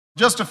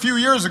Just a few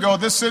years ago,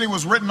 this city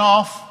was written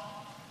off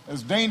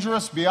as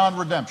dangerous beyond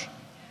redemption.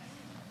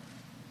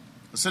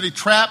 The city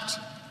trapped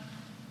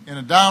in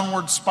a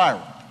downward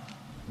spiral.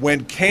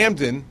 When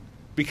Camden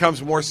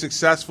becomes more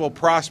successful,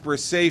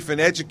 prosperous, safe,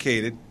 and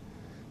educated,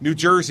 New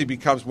Jersey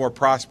becomes more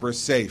prosperous,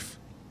 safe,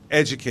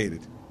 educated,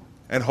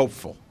 and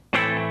hopeful.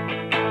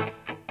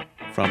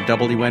 From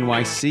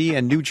WNYC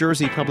and New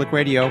Jersey Public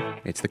Radio,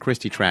 it's the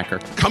Christie Tracker.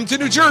 Come to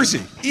New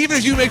Jersey. Even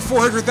if you make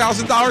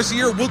 $400,000 a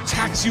year, we'll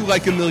tax you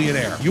like a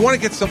millionaire. You want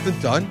to get something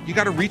done? You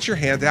got to reach your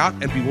hand out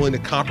and be willing to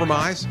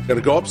compromise. I'm going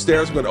to go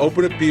upstairs, I'm going to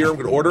open a beer, I'm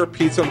going to order a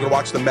pizza, I'm going to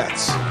watch the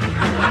Mets.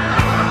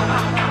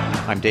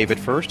 I'm David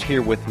First,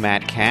 here with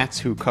Matt Katz,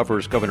 who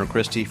covers Governor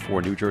Christie for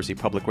New Jersey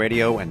Public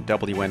Radio and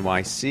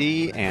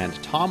WNYC, and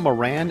Tom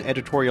Moran,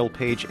 editorial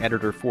page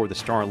editor for the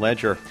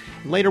Star-Ledger.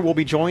 Later, we'll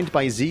be joined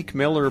by Zeke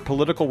Miller,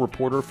 political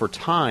reporter for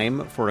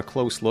Time, for a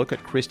close look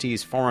at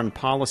Christie's foreign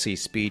policy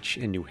speech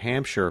in New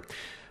Hampshire.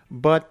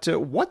 But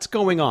what's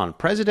going on?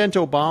 President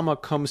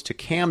Obama comes to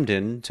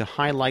Camden to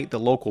highlight the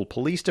local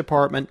police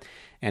department,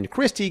 and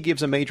Christie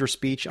gives a major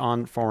speech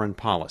on foreign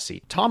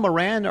policy. Tom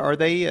Moran, are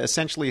they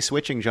essentially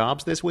switching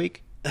jobs this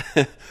week?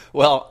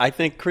 Well, I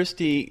think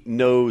Christie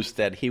knows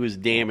that he was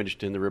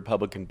damaged in the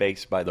Republican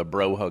base by the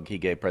bro hug he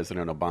gave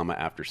President Obama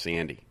after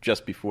Sandy,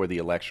 just before the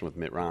election with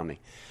Mitt Romney.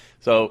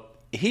 So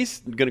he's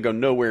going to go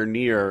nowhere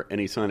near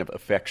any sign of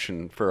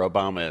affection for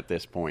Obama at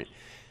this point.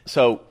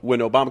 So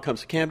when Obama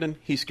comes to Camden,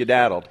 he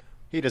skedaddled.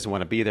 He doesn't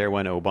want to be there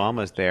when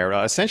Obama's there.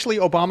 Essentially,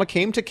 Obama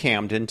came to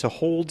Camden to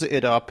hold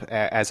it up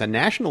as a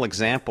national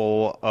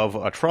example of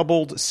a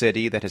troubled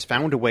city that has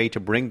found a way to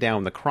bring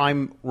down the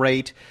crime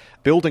rate,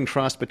 building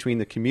trust between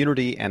the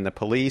community and the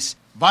police.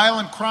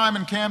 Violent crime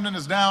in Camden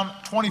is down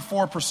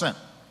 24%.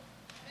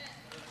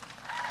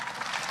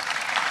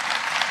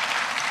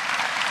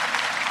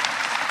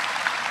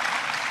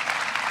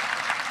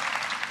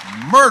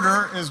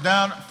 Murder is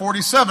down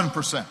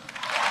 47%.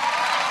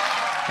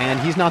 And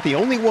he's not the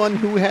only one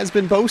who has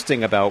been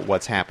boasting about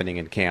what's happening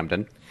in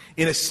Camden.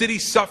 In a city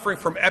suffering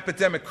from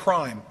epidemic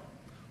crime,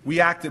 we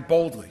acted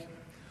boldly.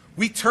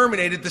 We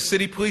terminated the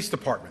city police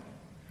department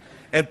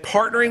and,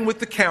 partnering with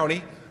the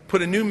county,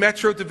 put a new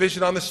metro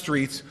division on the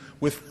streets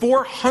with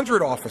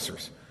 400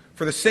 officers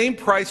for the same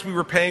price we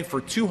were paying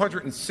for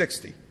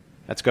 260.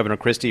 That's Governor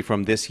Christie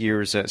from this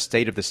year's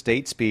State of the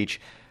State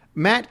speech.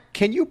 Matt,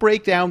 can you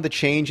break down the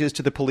changes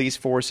to the police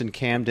force in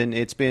Camden?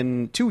 It's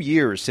been 2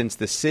 years since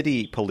the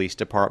city police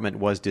department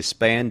was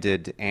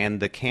disbanded and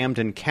the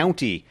Camden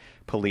County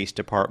Police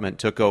Department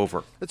took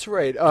over. That's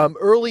right.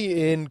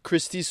 Early in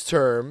Christie's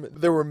term,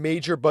 there were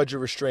major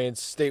budget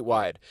restraints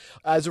statewide.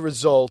 As a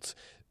result,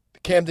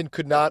 Camden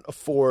could not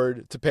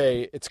afford to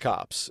pay its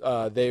cops.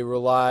 They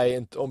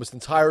rely almost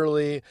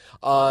entirely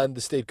on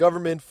the state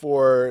government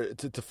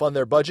to fund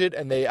their budget,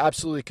 and they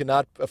absolutely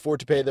cannot afford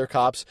to pay their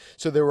cops.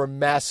 So there were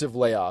massive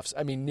layoffs.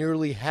 I mean,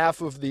 nearly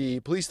half of the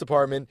police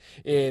department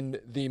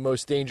in the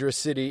most dangerous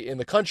city in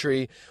the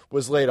country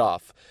was laid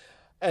off.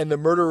 And the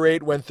murder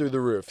rate went through the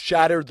roof,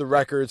 shattered the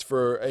records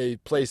for a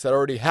place that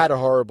already had a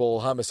horrible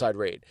homicide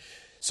rate.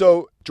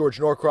 So George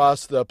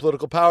Norcross, the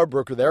political power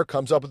broker there,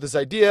 comes up with this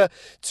idea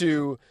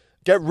to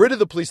get rid of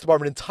the police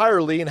department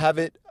entirely and have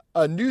it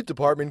a new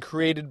department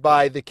created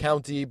by the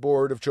county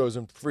board of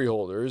chosen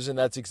freeholders. And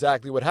that's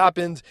exactly what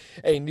happened.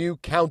 A new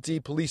county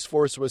police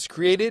force was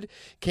created,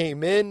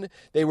 came in.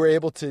 They were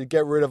able to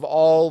get rid of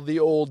all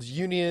the old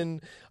union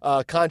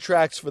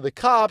contracts for the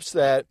cops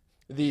that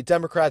the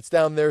Democrats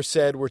down there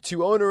said were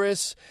too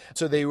onerous,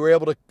 so they were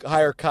able to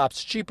hire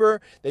cops cheaper.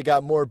 They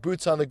got more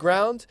boots on the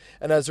ground,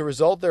 and as a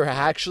result, there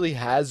actually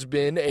has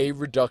been a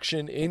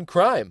reduction in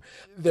crime.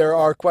 There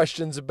are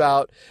questions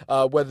about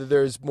whether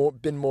there's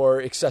been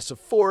more excessive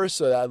force,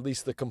 so at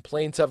least the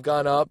complaints have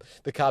gone up.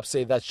 The cops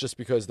say that's just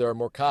because there are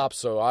more cops,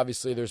 so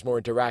obviously there's more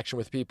interaction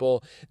with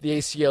people. The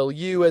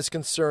ACLU has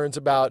concerns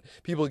about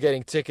people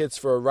getting tickets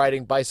for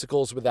riding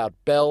bicycles without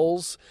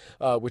bells,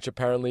 which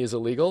apparently is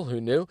illegal. Who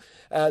knew?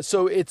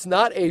 So it's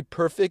not a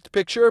perfect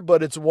picture,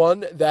 but it's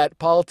one that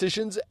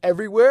politicians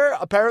everywhere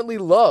apparently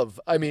love.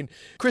 I mean,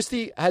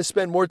 Christie has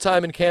spent more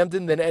time in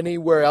Camden than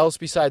anywhere else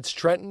besides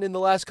Trenton in the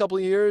last couple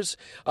of years.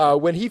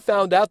 When he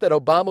found out that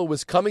Obama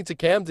was coming to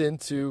Camden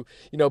to,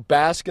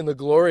 bask in the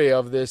glory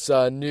of this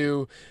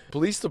new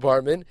police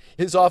department,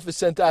 his office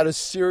sent out a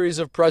series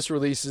of press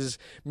releases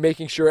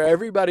making sure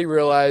everybody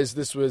realized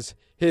this was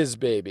his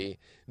baby,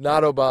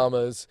 not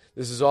Obama's.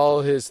 This is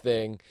all his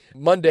thing.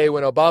 Monday,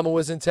 when Obama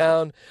was in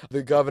town,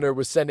 the governor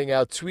was sending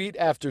out tweet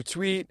after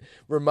tweet,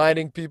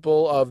 reminding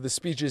people of the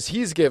speeches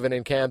he's given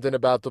in Camden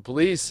about the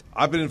police.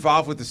 I've been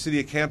involved with the city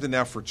of Camden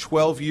now for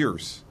 12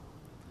 years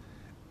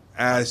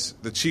as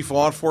the chief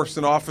law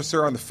enforcement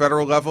officer on the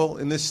federal level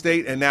in this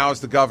state, and now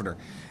as the governor.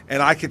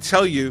 And I can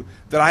tell you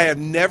that I have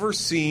never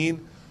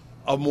seen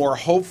a more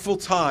hopeful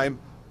time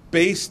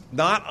based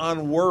not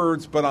on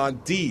words but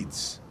on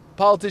deeds.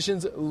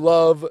 Politicians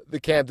love the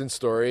Camden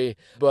story,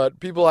 but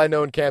people I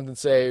know in Camden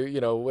say,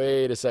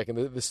 wait a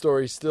second, the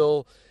story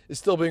still is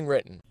still being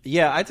written.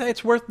 Yeah, I'd say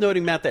it's worth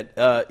noting, Matt,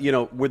 that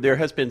where there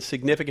has been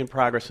significant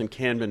progress in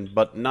Camden,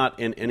 but not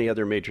in any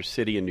other major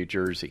city in New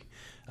Jersey.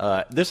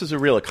 This is a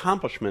real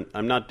accomplishment.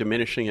 I'm not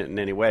diminishing it in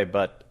any way,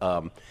 but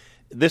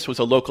this was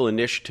a local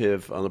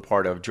initiative on the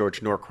part of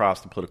George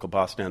Norcross, the political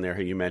boss down there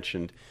who you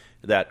mentioned,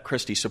 that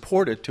Christie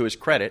supported. To his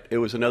credit, it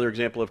was another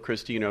example of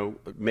Christie,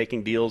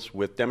 making deals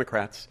with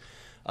Democrats.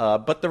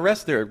 But the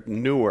rest there,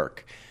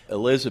 Newark,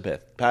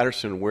 Elizabeth,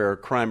 Patterson, where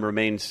crime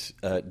remains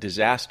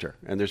disaster,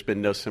 and there's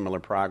been no similar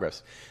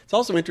progress. It's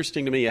also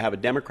interesting to me you have a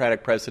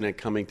Democratic president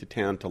coming to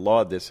town to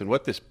laud this, and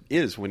what this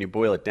is, when you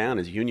boil it down,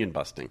 is union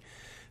busting.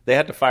 They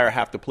had to fire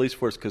half the police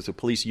force because the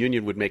police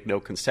union would make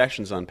no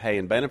concessions on pay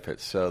and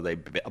benefits, so they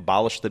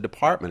abolished the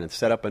department and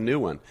set up a new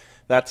one.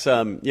 That's,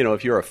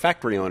 if you're a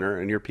factory owner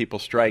and your people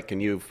strike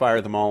and you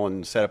fire them all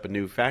and set up a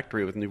new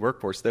factory with a new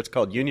workforce, that's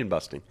called union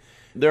busting.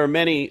 There are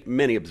many,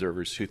 many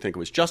observers who think it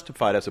was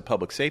justified as a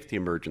public safety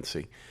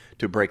emergency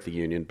to break the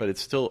union, but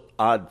it's still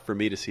odd for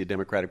me to see a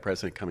Democratic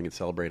president coming and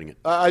celebrating it.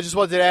 I just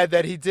wanted to add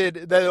that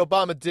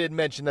Obama did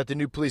mention that the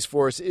new police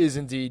force is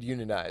indeed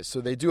unionized,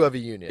 so they do have a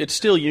union. It's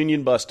still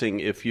union busting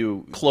if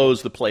you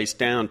close the place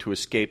down to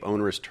escape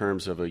onerous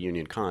terms of a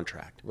union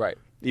contract. Right.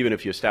 Even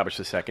if you establish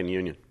a second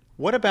union.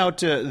 What about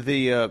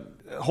the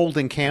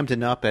holding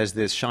Camden up as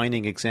this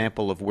shining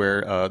example of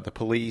where the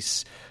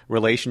police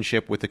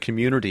relationship with the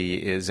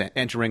community is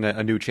entering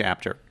a new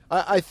chapter?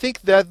 I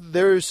think that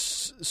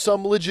there's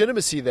some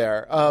legitimacy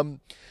there.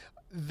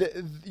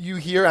 You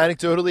hear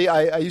anecdotally,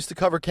 I used to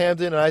cover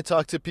Camden, and I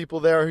talked to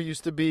people there who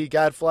used to be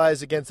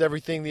gadflies against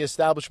everything the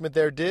establishment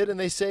there did, and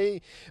they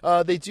say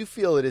they do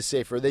feel it is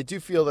safer. They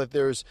do feel that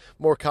there's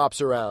more cops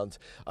around.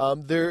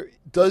 There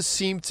does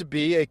seem to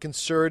be a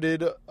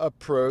concerted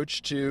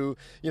approach to,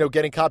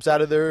 getting cops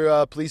out of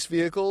their police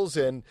vehicles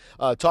and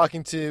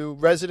talking to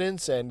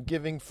residents and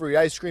giving free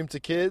ice cream to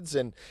kids.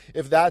 And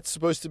if that's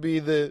supposed to be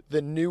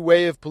the new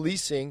way of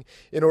policing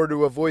in order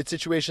to avoid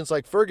situations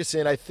like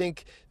Ferguson, I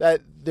think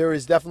that there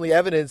is definitely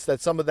evidence that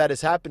some of that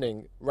is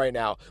happening right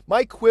now.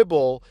 My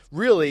quibble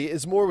really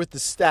is more with the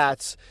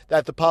stats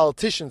that the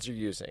politicians are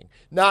using,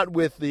 not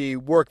with the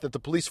work that the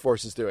police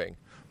force is doing.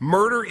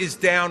 Murder is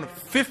down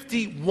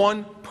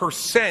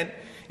 51%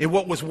 in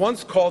what was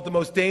once called the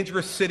most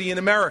dangerous city in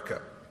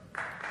America.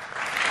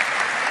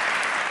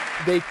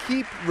 They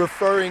keep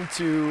referring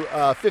to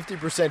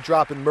 50%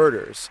 drop in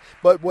murders,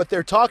 but what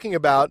they're talking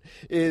about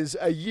is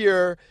a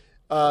year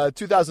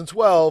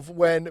 2012,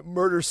 when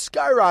murders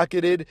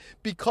skyrocketed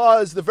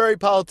because the very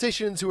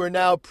politicians who are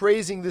now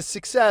praising this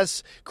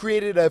success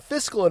created a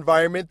fiscal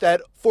environment that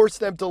forced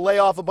them to lay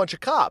off a bunch of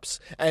cops.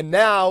 And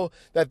now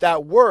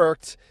that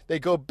worked, they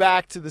go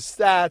back to the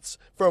stats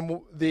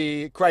from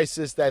the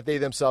crisis that they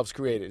themselves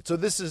created. So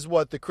this is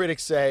what the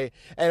critics say,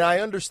 and I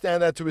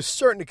understand that to a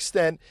certain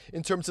extent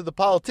in terms of the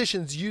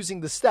politicians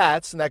using the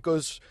stats, and that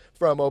goes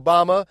from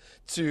Obama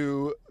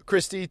to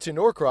Christie to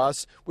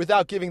Norcross,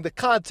 without giving the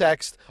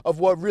context of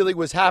what really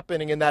was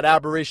happening in that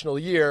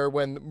aberrational year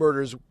when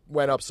murders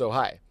went up so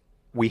high.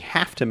 We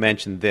have to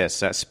mention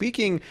this.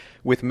 Speaking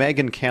with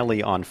Megyn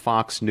Kelly on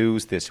Fox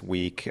News this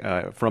week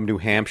from New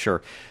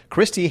Hampshire,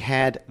 Christie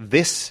had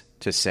this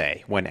to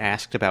say when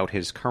asked about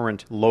his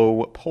current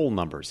low poll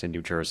numbers in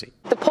New Jersey.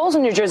 The polls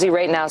in New Jersey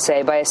right now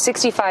say by a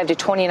 65 to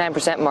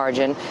 29%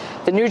 margin,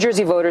 the New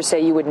Jersey voters say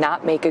you would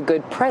not make a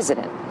good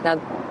president. Now,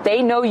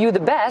 they know you the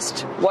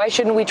best. Why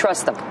shouldn't we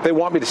trust them? They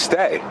want me to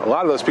stay. A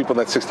lot of those people in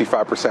that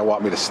 65%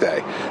 want me to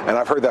stay. And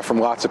I've heard that from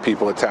lots of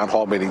people at town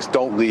hall meetings.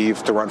 Don't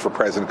leave to run for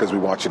president because we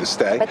want you to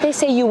stay. But they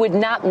say you would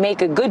not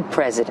make a good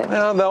president.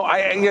 No,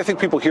 I think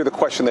people hear the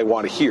question they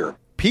want to hear.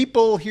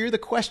 People hear the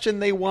question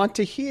they want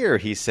to hear,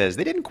 he says.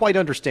 They didn't quite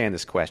understand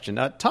this question.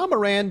 Tom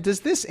Moran,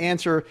 does this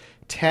answer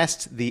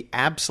test the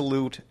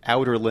absolute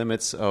outer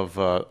limits of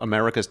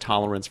America's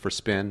tolerance for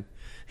spin?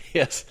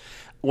 Yes.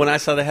 When I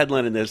saw the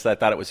headline in this, I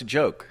thought it was a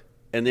joke.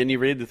 And then you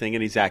read the thing,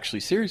 and he's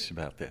actually serious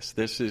about this.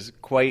 This is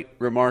quite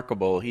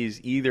remarkable.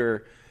 He's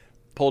either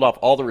pulled off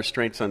all the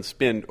restraints on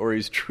spin, or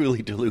he's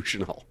truly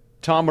delusional.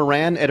 Tom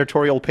Moran,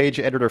 editorial page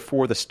editor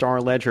for the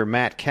Star-Ledger.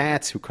 Matt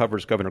Katz, who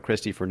covers Governor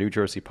Christie for New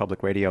Jersey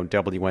Public Radio and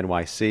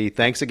WNYC.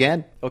 Thanks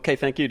again. Okay,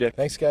 thank you, Dick.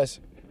 Thanks,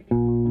 guys.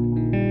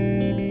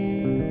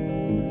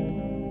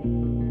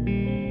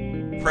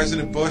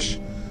 President Bush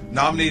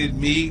nominated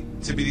me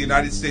to be the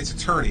United States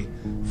Attorney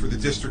for the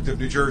District of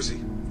New Jersey.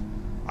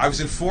 I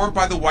was informed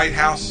by the White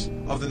House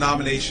of the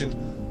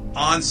nomination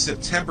on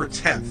September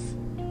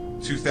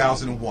 10th,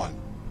 2001.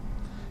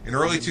 In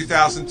early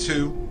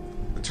 2002,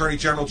 Attorney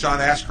General John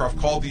Ashcroft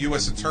called the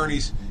U.S.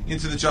 attorneys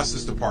into the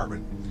Justice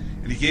Department,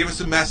 and he gave us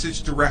a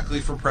message directly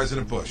from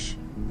President Bush.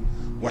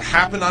 What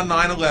happened on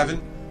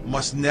 9/11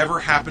 must never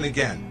happen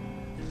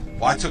again.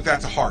 Well, I took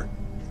that to heart,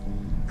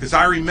 because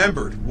I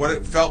remembered what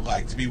it felt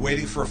like to be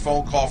waiting for a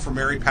phone call from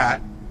Mary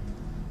Pat,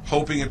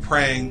 hoping and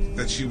praying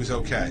that she was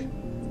okay.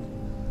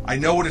 I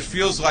know what it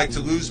feels like to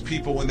lose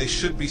people when they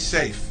should be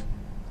safe.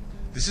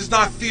 This is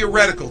not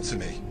theoretical to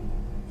me.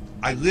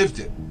 I lived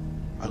it.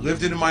 I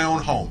lived it in my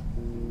own home.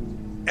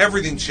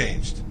 Everything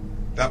changed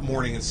that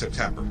morning in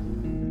September.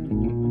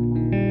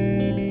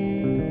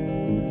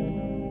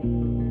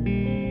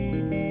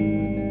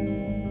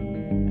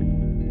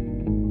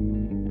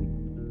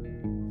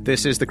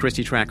 This is the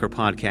Christie Tracker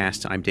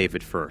podcast. I'm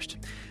David First.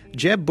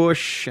 Jeb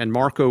Bush and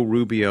Marco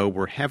Rubio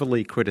were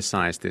heavily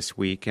criticized this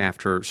week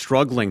after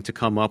struggling to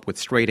come up with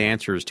straight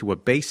answers to a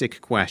basic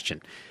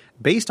question.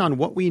 Based on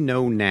what we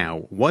know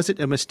now, was it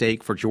a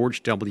mistake for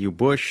George W.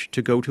 Bush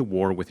to go to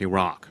war with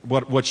Iraq?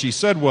 What she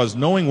said was,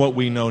 knowing what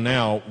we know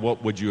now,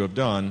 what would you have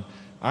done?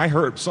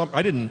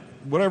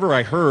 Whatever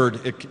I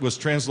heard, it was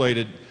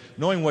translated,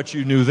 knowing what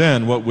you knew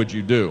then, what would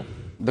you do?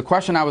 The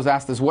question I was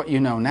asked is what you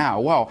know now.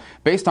 Well,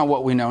 based on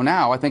what we know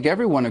now, I think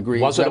everyone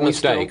agrees. Was it a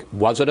mistake?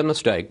 Was it a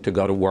mistake to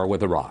go to war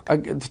with Iraq?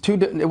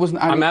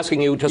 I'm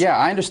asking you. Yeah,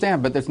 I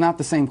understand, but it's not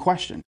the same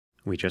question.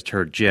 We just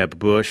heard Jeb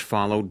Bush,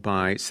 followed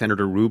by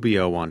Senator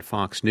Rubio on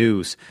Fox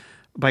News.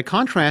 By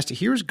contrast,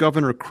 here's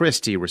Governor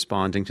Christie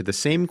responding to the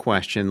same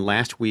question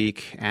last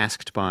week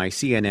asked by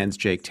CNN's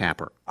Jake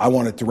Tapper. I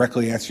want to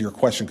directly answer your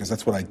question because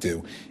that's what I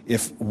do.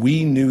 If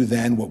we knew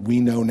then what we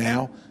know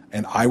now,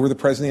 and I were the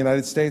President of the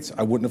United States,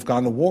 I wouldn't have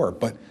gone to war.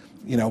 But,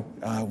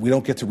 we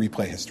don't get to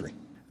replay history.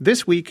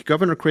 This week,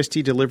 Governor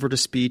Christie delivered a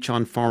speech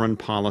on foreign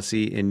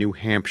policy in New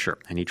Hampshire,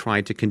 and he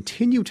tried to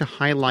continue to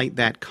highlight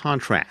that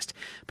contrast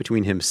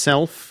between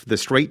himself, the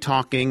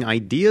straight-talking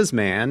ideas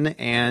man,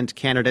 and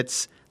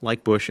candidates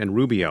like Bush and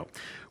Rubio.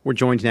 We're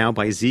joined now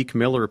by Zeke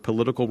Miller,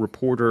 political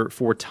reporter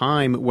for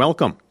Time.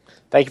 Welcome.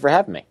 Thank you for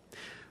having me.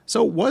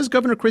 So was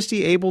Governor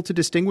Christie able to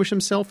distinguish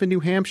himself in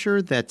New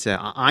Hampshire that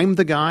I'm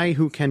the guy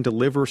who can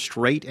deliver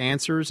straight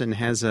answers and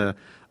has a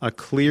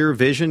clear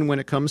vision when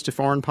it comes to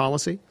foreign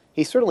policy?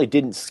 He certainly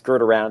didn't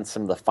skirt around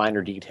some of the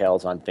finer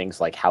details on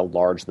things like how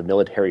large the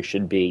military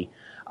should be,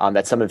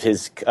 that some of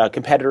his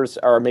competitors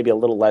are maybe a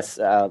little less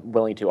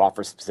willing to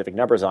offer specific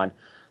numbers on.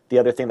 The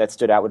other thing that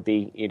stood out would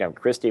be,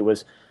 Christie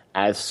was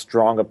as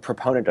strong a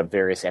proponent of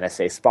various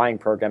NSA spying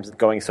programs,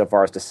 going so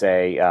far as to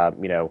say,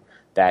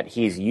 that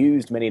he's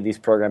used many of these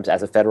programs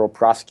as a federal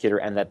prosecutor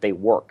and that they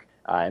work,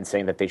 and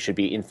saying that they should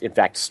be, in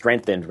fact,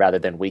 strengthened rather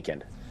than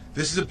weakened.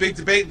 This is a big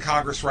debate in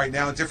Congress right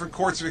now, and different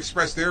courts have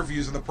expressed their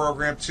views on the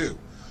program, too.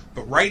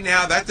 But right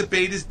now, that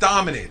debate is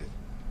dominated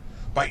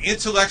by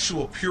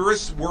intellectual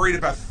purists worried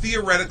about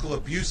theoretical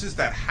abuses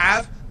that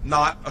have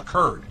not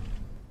occurred.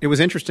 It was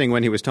interesting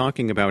when he was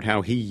talking about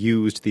how he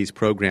used these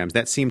programs.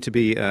 That seemed to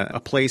be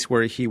a place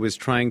where he was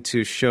trying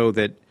to show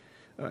that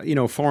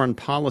foreign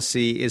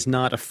policy is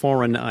not a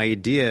foreign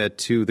idea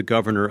to the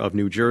governor of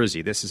New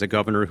Jersey. This is a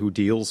governor who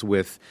deals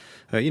with,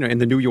 in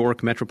the New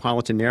York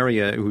metropolitan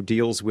area, who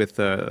deals with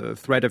the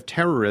threat of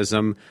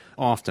terrorism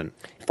often.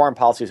 Foreign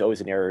policy is always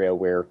an area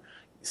where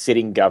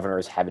sitting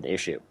governors have an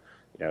issue.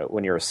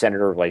 When you're a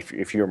senator, like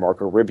if you're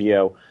Marco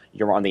Rubio,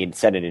 you're on the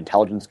Senate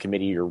Intelligence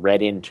Committee, you're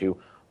read into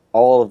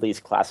all of these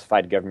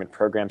classified government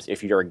programs.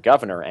 If you're a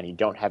governor and you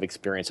don't have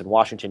experience in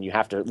Washington, you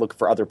have to look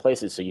for other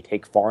places. So you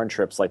take foreign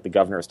trips like the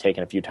governor has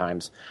taken a few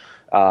times.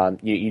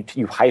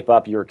 You hype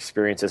up your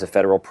experience as a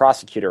federal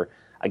prosecutor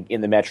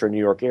in the metro New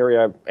York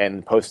area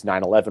and post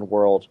 9/11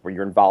 world where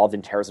you're involved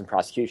in terrorism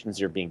prosecutions,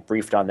 you're being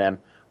briefed on them.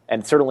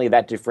 And certainly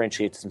that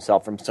differentiates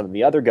himself from some of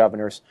the other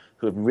governors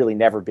who have really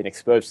never been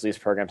exposed to these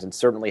programs and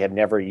certainly have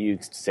never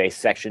used, say,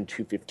 Section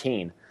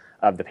 215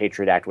 of the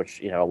Patriot Act,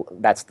 which,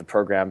 that's the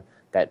program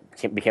that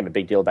became a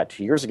big deal about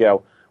 2 years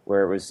ago,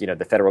 where it was,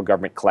 the federal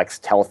government collects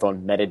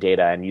telephone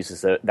metadata and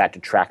uses that to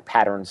track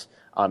patterns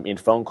in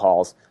phone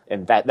calls.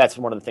 And that's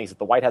one of the things that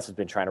the White House has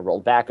been trying to roll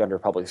back under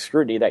public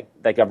scrutiny,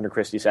 that Governor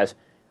Christie says,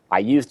 I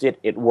used it,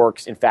 it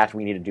works. In fact,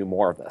 we need to do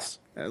more of this.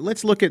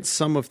 Let's look at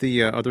some of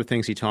the other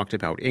things he talked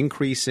about.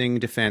 Increasing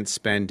defense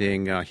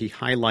spending. He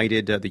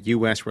highlighted the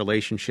U.S.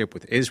 relationship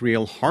with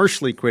Israel,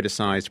 harshly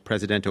criticized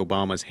President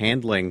Obama's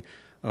handling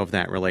of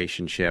that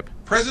relationship.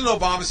 President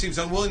Obama seems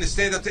unwilling to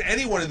stand up to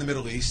anyone in the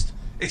Middle East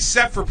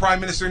except for Prime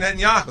Minister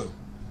Netanyahu.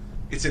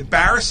 It's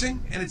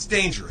embarrassing and it's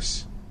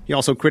dangerous. He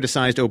also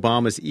criticized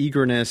Obama's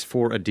eagerness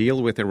for a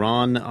deal with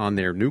Iran on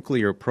their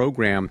nuclear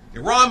program.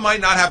 Iran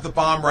might not have the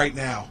bomb right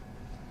now,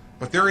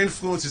 but their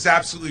influence is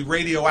absolutely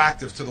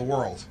radioactive to the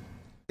world.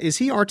 Is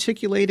he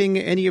articulating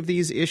any of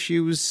these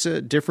issues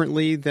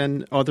differently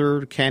than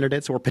other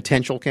candidates or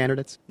potential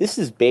candidates? This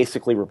is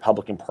basically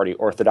Republican Party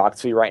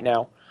orthodoxy right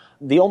now.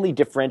 The only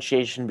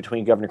differentiation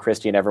between Governor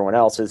Christie and everyone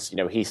else is,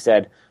 he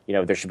said,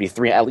 there should be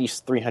at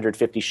least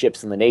 350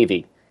 ships in the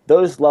Navy.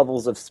 Those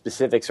levels of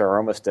specifics are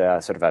almost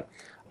sort of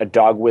a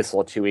dog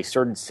whistle to a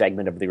certain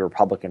segment of the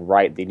Republican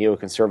right, the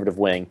neoconservative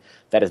wing,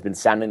 that has been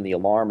sounding the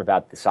alarm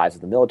about the size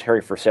of the military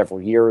for several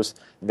years,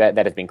 that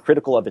has been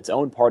critical of its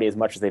own party as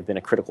much as they've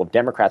been critical of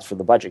Democrats for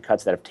the budget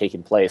cuts that have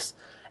taken place.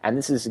 And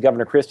this is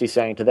Governor Christie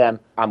saying to them,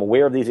 I'm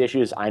aware of these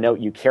issues, I know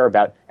what you care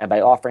about, and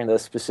by offering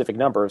those specific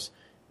numbers,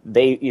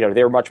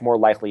 they're much more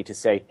likely to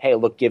say, hey,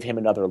 look, give him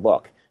another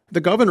look. The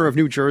governor of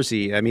New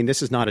Jersey,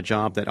 this is not a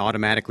job that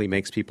automatically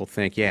makes people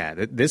think,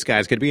 this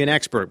guy's going to be an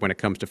expert when it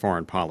comes to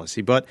foreign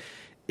policy. But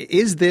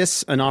is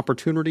this an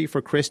opportunity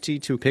for Christie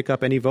to pick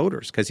up any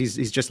voters? Because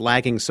he's just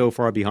lagging so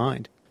far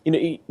behind.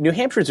 New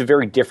Hampshire is a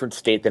very different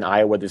state than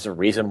Iowa. There's a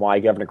reason why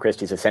Governor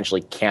Christie is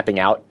essentially camping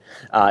out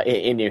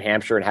in New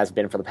Hampshire and has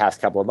been for the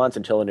past couple of months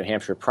until the New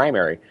Hampshire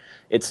primary.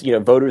 It's,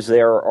 voters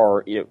there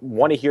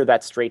want to hear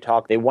that straight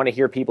talk. They want to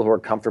hear people who are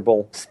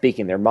comfortable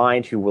speaking their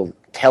mind, who will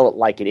tell it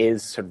like it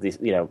is, sort of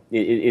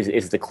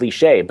is the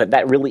cliche. But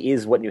that really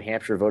is what New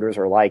Hampshire voters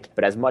are like.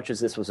 But as much as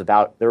this was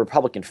about the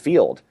Republican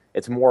field,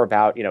 it's more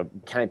about,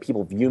 kind of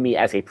people view me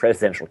as a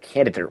presidential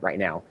candidate right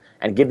now.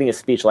 And giving a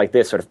speech like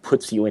this sort of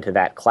puts you into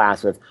that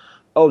class of,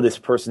 oh, this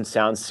person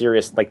sounds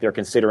serious, like they're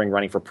considering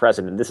running for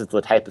president. This is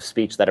the type of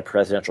speech that a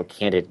presidential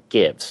candidate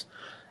gives.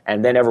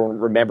 And then everyone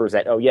remembers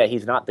that, oh, yeah,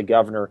 he's not the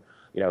governor,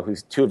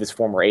 whose two of his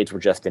former aides were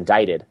just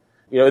indicted.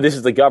 This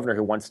is the governor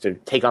who wants to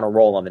take on a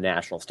role on the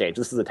national stage.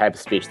 This is the type of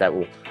speech that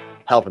will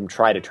help him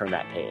try to turn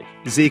that page.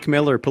 Zeke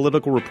Miller,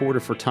 political reporter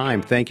for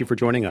Time. Thank you for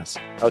joining us.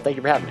 Oh, thank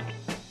you for having me.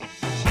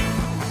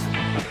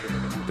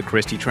 The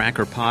Christie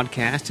Tracker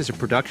podcast is a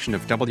production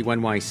of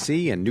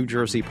WNYC and New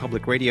Jersey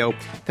Public Radio,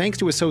 thanks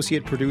to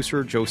associate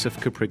producer Joseph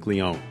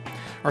Capriglione.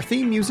 Our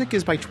theme music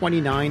is by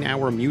 29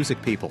 Hour Music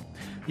People.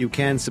 You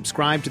can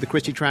subscribe to the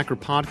Christie Tracker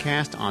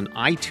podcast on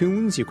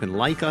iTunes, you can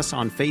like us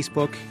on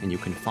Facebook, and you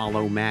can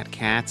follow Matt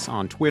Katz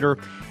on Twitter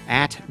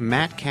at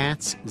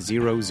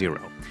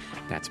MattKatz00.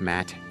 That's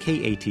Matt,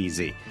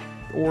 K-A-T-Z.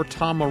 Or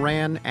Tom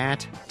Moran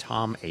at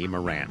Tom A.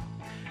 Moran.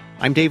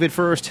 I'm David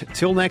First.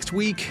 Till next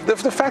week. The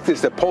fact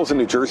is that polls in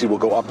New Jersey will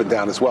go up and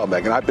down as well,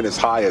 Megan. I've been as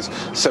high as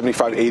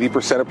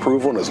 75-80%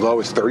 approval and as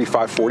low as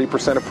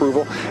 35-40%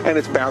 approval, and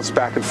it's bounced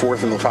back and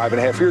forth in the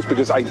 5.5 years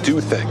because I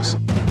do things.